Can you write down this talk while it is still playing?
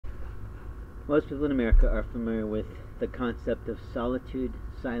Most people in America are familiar with the concept of solitude,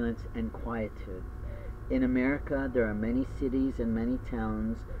 silence, and quietude. In America, there are many cities and many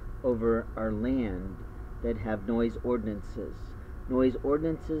towns over our land that have noise ordinances. Noise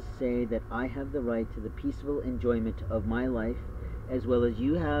ordinances say that I have the right to the peaceable enjoyment of my life, as well as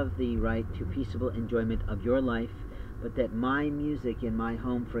you have the right to peaceable enjoyment of your life, but that my music in my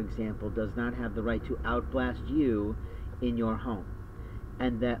home, for example, does not have the right to outblast you in your home,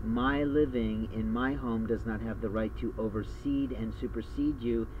 and that my living in my home does not have the right to oversede and supersede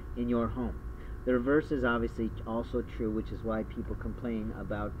you in your home. The reverse is obviously also true, which is why people complain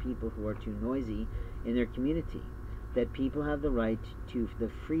about people who are too noisy in their community, that people have the right to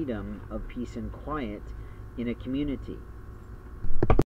the freedom of peace and quiet in a community.